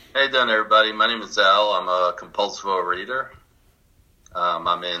Hey, doing, everybody. My name is Al. I'm a compulsive overeater.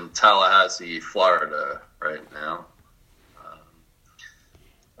 I'm in Tallahassee, Florida right now. Um,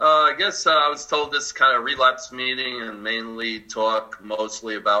 I guess I was told this kind of relapse meeting and mainly talk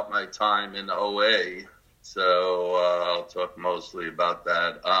mostly about my time in OA. So I'll talk mostly about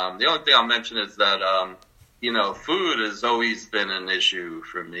that. The only thing I'll mention is that, food has always been an issue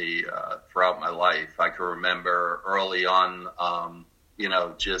for me throughout my life. I can remember early on,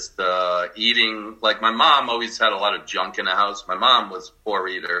 just eating. Like, my mom always had a lot of junk in the house. My mom was a poor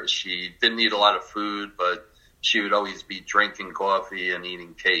eater. She didn't eat a lot of food, but she would always be drinking coffee and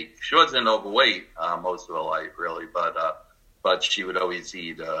eating cake. She wasn't overweight most of her life, really, but she would always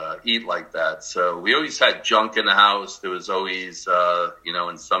eat like that. So we always had junk in the house. There was always,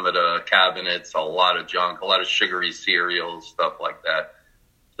 in some of the cabinets, a lot of junk, a lot of sugary cereals, stuff like that.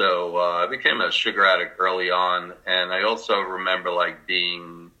 So I became a sugar addict early on, and I also remember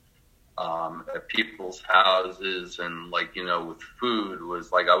being at people's houses and with food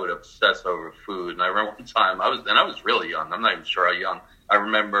was I would obsess over food. And I remember one time I was really young. I'm not even sure how young. I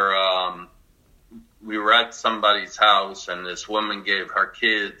remember we were at somebody's house, and this woman gave her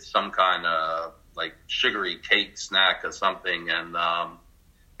kids some kind of sugary cake snack or something, and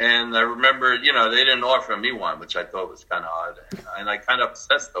I remember, they didn't offer me one, which I thought was kind of odd. And I kind of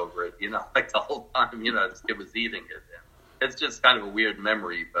obsessed over it, the whole time, this kid was eating it. And it's just kind of a weird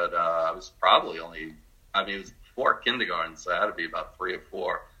memory, but I was probably it was before kindergarten, so I had to be about 3 or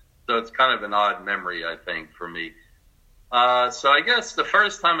 4. So it's kind of an odd memory, I think, for me. So I guess the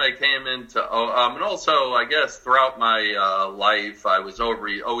first time I came into, and also I guess throughout my life, I was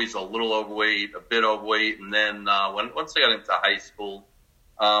always a little overweight, a bit overweight. And then once I got into high school,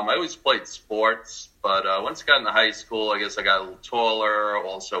 I always played sports, but once I got into high school, I guess I got a little taller,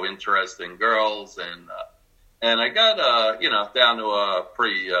 also interested in girls, and I got down to a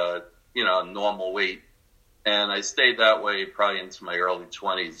pretty normal weight, and I stayed that way probably into my early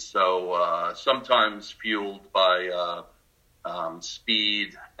 20s. So sometimes fueled by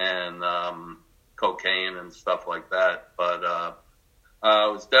speed and cocaine and stuff like that, but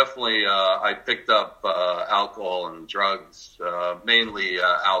it was definitely, I picked up alcohol and drugs, mainly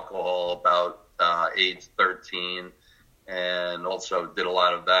alcohol about age 13, and also did a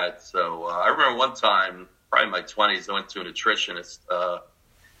lot of that. So I remember one time, probably in my 20s, I went to a nutritionist,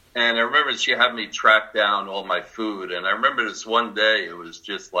 and I remember she had me track down all my food. And I remember this one day, it was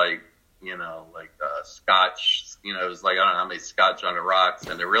just scotch, it was I don't know how many scotch on the rocks,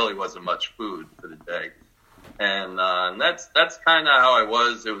 and there really wasn't much food for the day. And that's kind of how I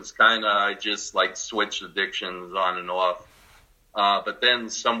was. It was kind of, I just switched addictions on and off. But then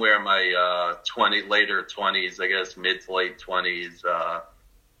somewhere in my later 20s, I guess mid to late 20s,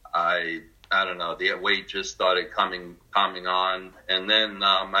 I don't know, the weight just started coming on. And then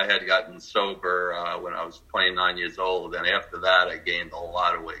I had gotten sober when I was 29 years old. And after that, I gained a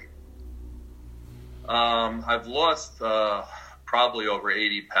lot of weight. I've lost probably over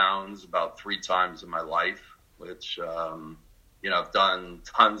 80 pounds about 3 times in my life, which, I've done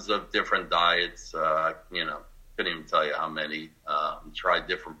tons of different diets, couldn't even tell you how many, tried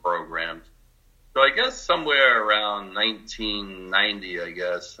different programs. So I guess somewhere around 1990, I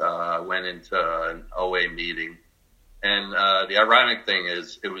guess, went into an OA meeting. And the ironic thing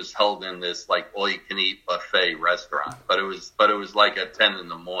is it was held in this all-you-can-eat buffet restaurant, but it was at 10 in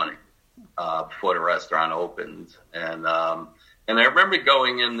the morning before the restaurant opened. And I remember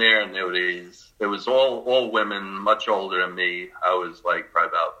going in there, and it was all women, much older than me. I was probably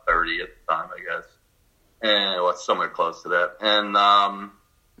about 30 at the time, I guess, and it was somewhere close to that. And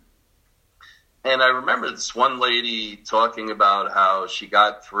I remember this one lady talking about how she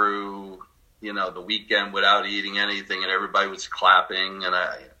got through, the weekend without eating anything, and everybody was clapping, and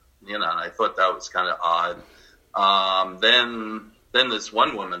I thought that was kind of odd. Then this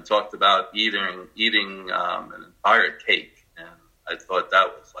one woman talked about eating an entire cake. I thought that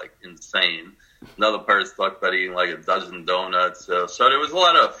was insane. Another person talked about eating a dozen donuts. So there was a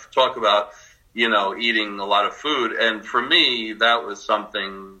lot of talk about, eating a lot of food. And for me, that was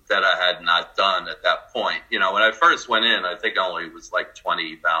something that I had not done at that point. When I first went in, I think I only was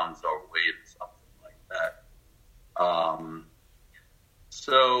 20 pounds overweight or something like that.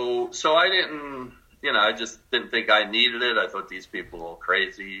 So I didn't, I just didn't think I needed it. I thought these people were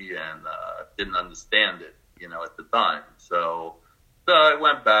crazy and didn't understand it, at the time. So I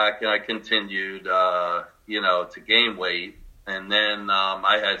went back and I continued, to gain weight. And then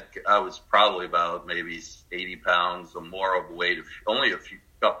I was probably about maybe 80 pounds or more overweight, only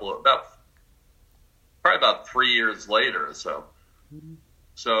probably about 3 years later or so.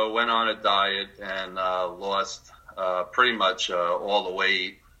 So went on a diet and lost pretty much all the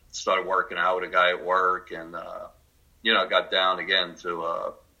weight started working out with a guy at work, and got down again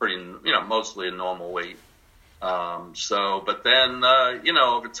to pretty, mostly a normal weight. But then,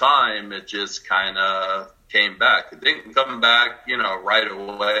 over time, it just kind of came back. It didn't come back, right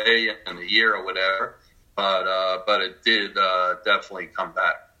away in a year or whatever, but it did definitely come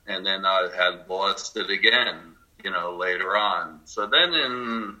back. And then I had lost it again, later on. So then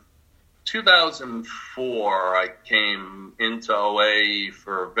in 2004, I came into OA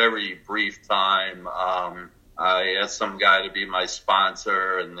for a very brief time. I asked some guy to be my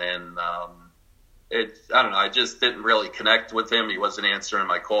sponsor, and then I don't know, I just didn't really connect with him. He wasn't answering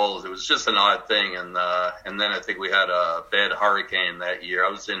my calls. It was just an odd thing. And then I think we had a bad hurricane that year. I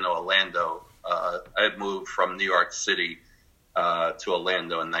was in Orlando. I had moved from New York City to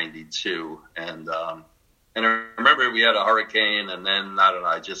Orlando in '92. And I remember we had a hurricane, and then, I don't know,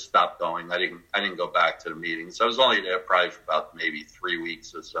 I just stopped going. I didn't go back to the meetings. I was only there probably for about maybe 3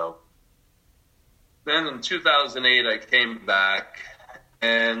 weeks or so. Then in 2008, I came back,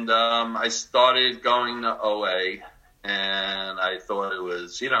 and I started going to OA, and I thought it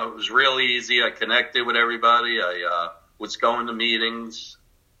was, it was real easy. I connected with everybody. I was going to meetings.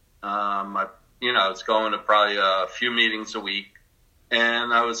 I was going to probably a few meetings a week.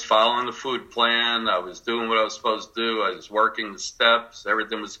 And I was following the food plan. I was doing what I was supposed to do. I was working the steps.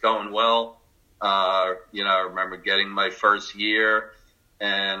 Everything was going well. I remember getting my first year,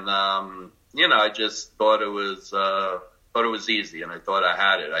 and I just thought it was easy, and I thought I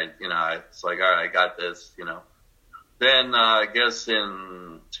had it. It's like, all right, I got this. Then I guess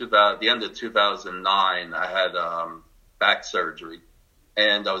in the end of 2009, I had back surgery.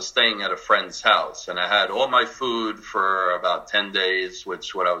 And I was staying at a friend's house, and I had all my food for about 10 days,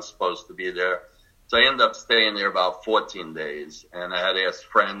 which what I was supposed to be there. So I ended up staying there about 14 days, and I had asked a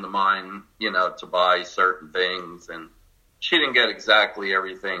friend of mine, to buy certain things, and she didn't get exactly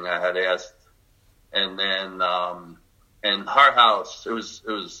everything I had asked. And then, and her house, she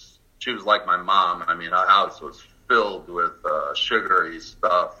was like my mom. I mean, her house was filled with sugary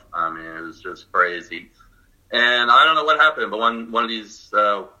stuff. I mean, it was just crazy. And I don't know what happened, but one of these,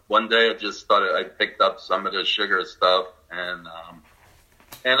 one day I picked up some of the sugar stuff, and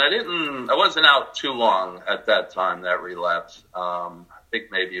I wasn't out too long at that time, that relapse. I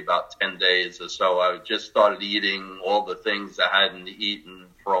think maybe about 10 days or so. I just started eating all the things I hadn't eaten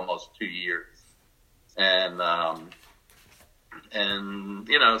for almost 2 years. And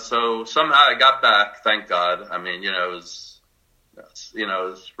so somehow I got back, thank God. I mean, it was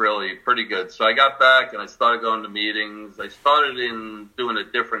really pretty good. So I got back and I started going to meetings. I started doing a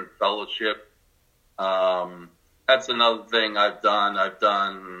different fellowship. That's another thing I've done. I've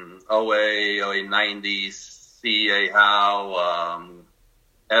done OA 90, CA How,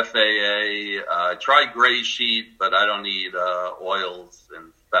 FAA. I tried Gray Sheet, but I don't eat oils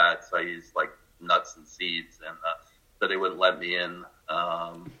and fats. I use like nuts and seeds, and so they wouldn't let me in.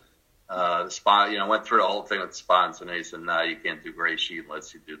 Went through the whole thing with sponsor, and they said, "No, you can't do Gray Sheet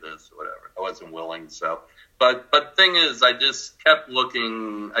unless you do this or whatever." I wasn't willing, so. But thing is, I just kept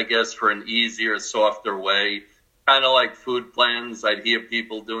looking, I guess, for an easier, softer way, kind of like food plans. I'd hear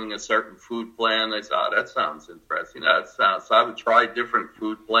people doing a certain food plan. I thought, that sounds interesting. So I would try different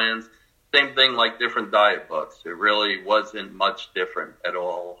food plans. Same thing like different diet books. It really wasn't much different at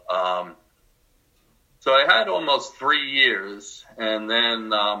all. So I had almost 3 years, and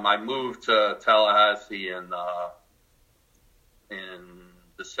then I moved to Tallahassee in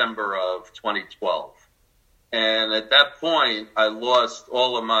December of 2012. And at that point, I lost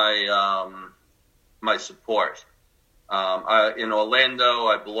all of my my support. In Orlando,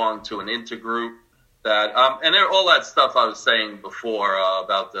 I belonged to an intergroup that, and all that stuff I was saying before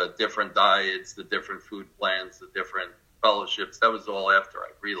about the different diets, the different food plans, the different fellowships. That was all after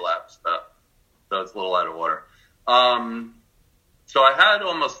I relapsed. So it's a little out of order. So I had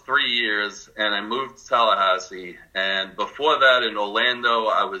almost 3 years, and I moved to Tallahassee. And before that, in Orlando,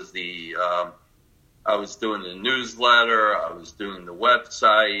 I was doing the newsletter. I was doing the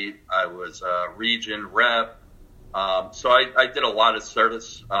website. I was a region rep. So I did a lot of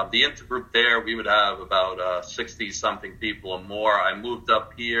service. The intergroup there, we would have about 60-something people or more. I moved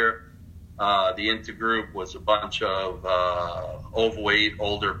up here. The intergroup was a bunch of overweight,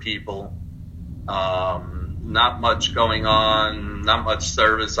 older people. Not much going on, not much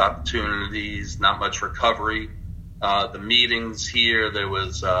service opportunities, not much recovery. The meetings here, there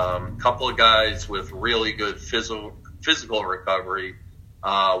was a couple of guys with really good physical recovery.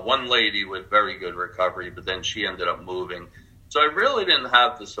 One lady with very good recovery, but then she ended up moving. So I really didn't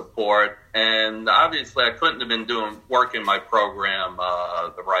have the support, and obviously I couldn't have been working my program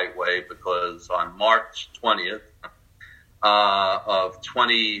the right way, because on March 20th, of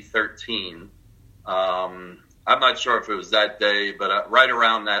 2013. I'm not sure if it was that day, but right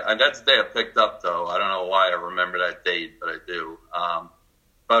around that, and that's the day I picked up, though. I don't know why I remember that date, but I do.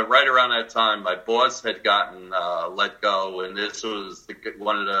 But right around that time, my boss had gotten let go, and this was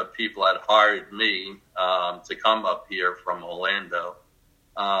one of the people that hired me to come up here from Orlando.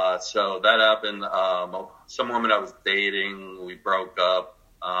 So that happened. Some woman I was dating, we broke up.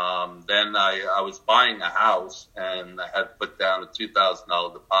 Then I was buying a house, and I had put down a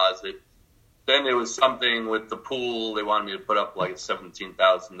 $2,000 deposit. Then there was something with the pool. They wanted me to put up like a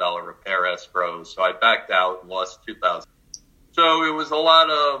 $17,000 repair escrow. So I backed out and lost $2,000. So it was a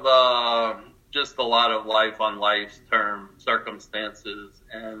lot of, just a lot of life on life's term circumstances.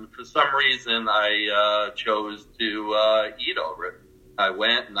 And for some reason, I chose to eat over it. I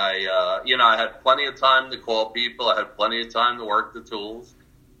went and I had plenty of time to call people. I had plenty of time to work the tools.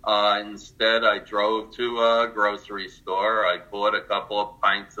 Instead, I drove to a grocery store. I bought a couple of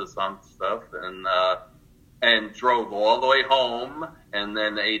pints of some stuff and drove all the way home and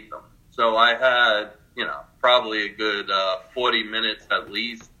then ate them. So I had, probably a good 40 minutes at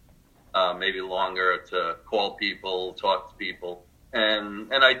least, maybe longer, to call people, talk to people.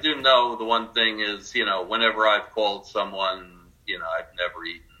 And I do know the one thing is, whenever I've called someone, I've never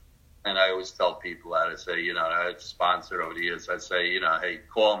eaten. And I always tell people that. I say, I've sponsored over the years. I say, hey,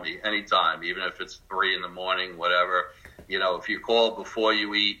 call me anytime, even if it's 3 a.m, whatever. If you call before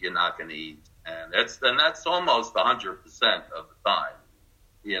you eat, you're not going to eat. And that's almost 100% of the time.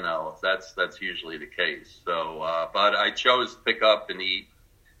 That's usually the case. So, but I chose to pick up and eat.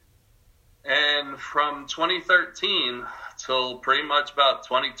 And from 2013 till pretty much about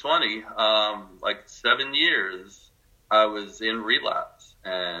 2020, like 7 years, I was in relapse,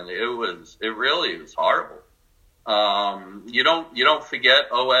 and it really was horrible. You don't forget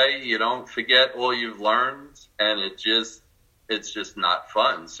OA, you don't forget all you've learned, and it's just not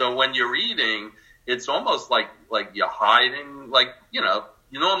fun. So when you're eating, it's almost like you're hiding,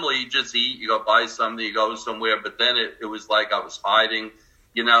 you normally just eat, you go buy something, you go somewhere, but then it was like I was hiding,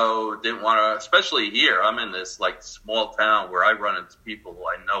 didn't want to, especially here. I'm in this small town where I run into people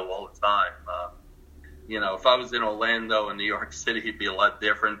I know all the time. If I was in Orlando and New York City, it'd be a lot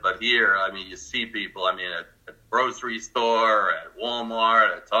different. But here, you see people, at the grocery store, at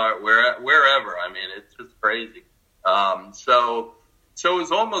Walmart, at Target, wherever. It's just crazy. So it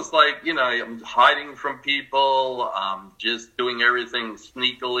was almost like, I'm hiding from people, just doing everything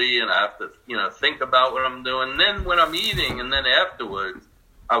sneakily, and I have to, think about what I'm doing. And then when I'm eating, and then afterwards,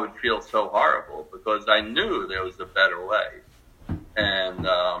 I would feel so horrible because I knew there was a better way.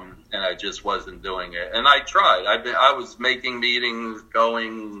 And I just wasn't doing it. And I tried. I was making meetings,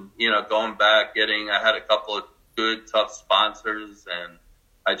 going back, I had a couple of good, tough sponsors, and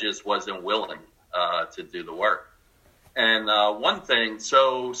I just wasn't willing to do the work. And one thing,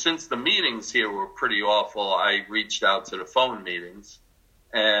 so since the meetings here were pretty awful, I reached out to the phone meetings.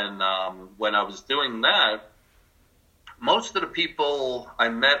 And when I was doing that, most of the people I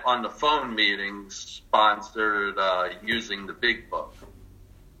met on the phone meetings sponsored using the Big Book.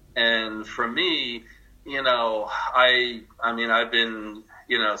 And for me, I've been,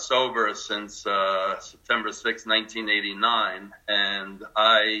 sober since September 6, 1989. And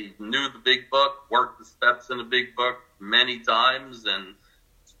I knew the Big Book, worked the steps in the Big Book many times. And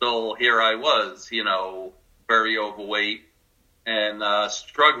still here I was, very overweight and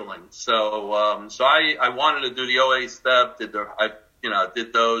struggling. So I wanted to do the OA step,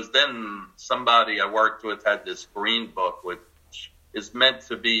 did those. Then somebody I worked with had this green book, which is meant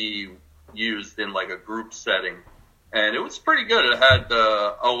to be used in a group setting. And it was pretty good. It had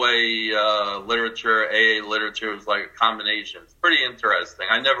OA literature, AA literature. It was like a combination. It's pretty interesting.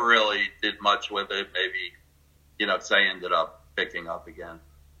 I never really did much with it. Maybe, because I ended up picking up again.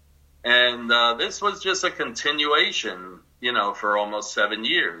 And this was just a continuation, for almost 7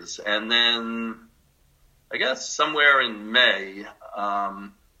 years. And then I guess somewhere in May, I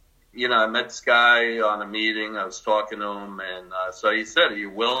met this guy on a meeting. I was talking to him, and so he said, "Are you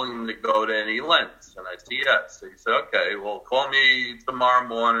willing to go to any lengths?" And I said, "Yes." So he said, "Okay, well, call me tomorrow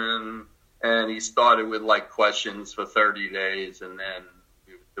morning." And he started with questions for 30 days, and then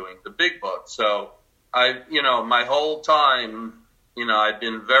we were doing the Big Book. So my whole time, I've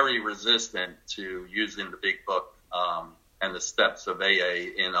been very resistant to using the Big Book and the steps of AA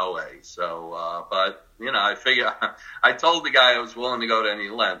in OA. So, but, I figure I told the guy I was willing to go to any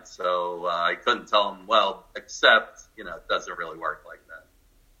length. So I couldn't tell him, well, except, it doesn't really work like that.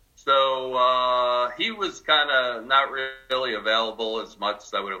 So he was kind of not really available as much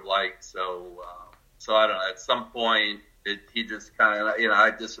as I would have liked. So I don't know. At some point, he just kind of, I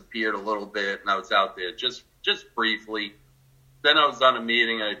disappeared a little bit, and I was out there just briefly. then I was on a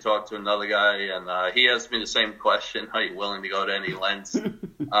meeting and I talked to another guy, and he asked me the same question: are you willing to go to any lengths?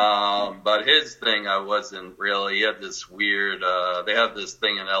 But his thing, I wasn't really. He had this weird. They have this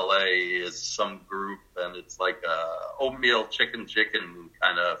thing in LA. Is some group, and it's like a oatmeal chicken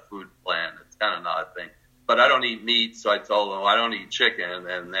kind of food plan. It's kind of an odd thing. But I don't eat meat, so I told him I don't eat chicken,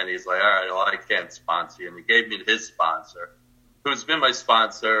 and then he's like, all right, well, I can't sponsor you, and he gave me his sponsor, who's been my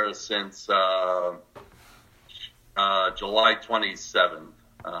sponsor since July 27th.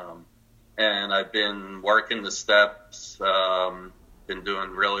 And I've been working the steps, been doing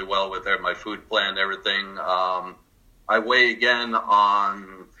really well with my food plan, everything. I weigh again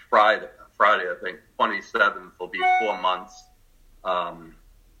on Friday, I think, 27th will be 4 months.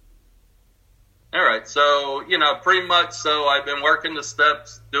 All right, so, pretty much, so I've been working the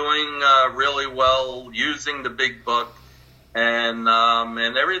steps, doing really well, using the big book, and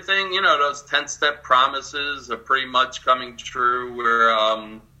everything, those 10-step promises are pretty much coming true where,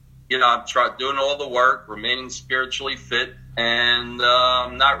 I'm doing all the work, remaining spiritually fit, and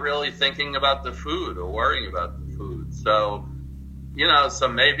not really thinking about the food or worrying about the food. So, so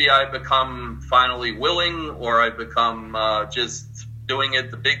maybe I become finally willing, or I become just doing it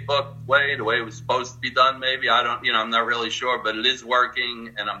the big book way, the way it was supposed to be done. Maybe I don't, I'm not really sure, but it is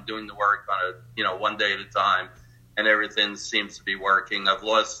working, and I'm doing the work on a, one day at a time, and everything seems to be working. I've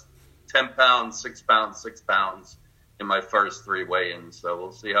lost 10 pounds, 6 pounds, 6 pounds in my first 3 weigh-ins, so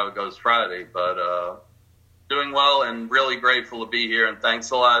we'll see how it goes Friday. But doing well and really grateful to be here, and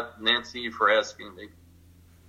thanks a lot, Nancy, for asking me.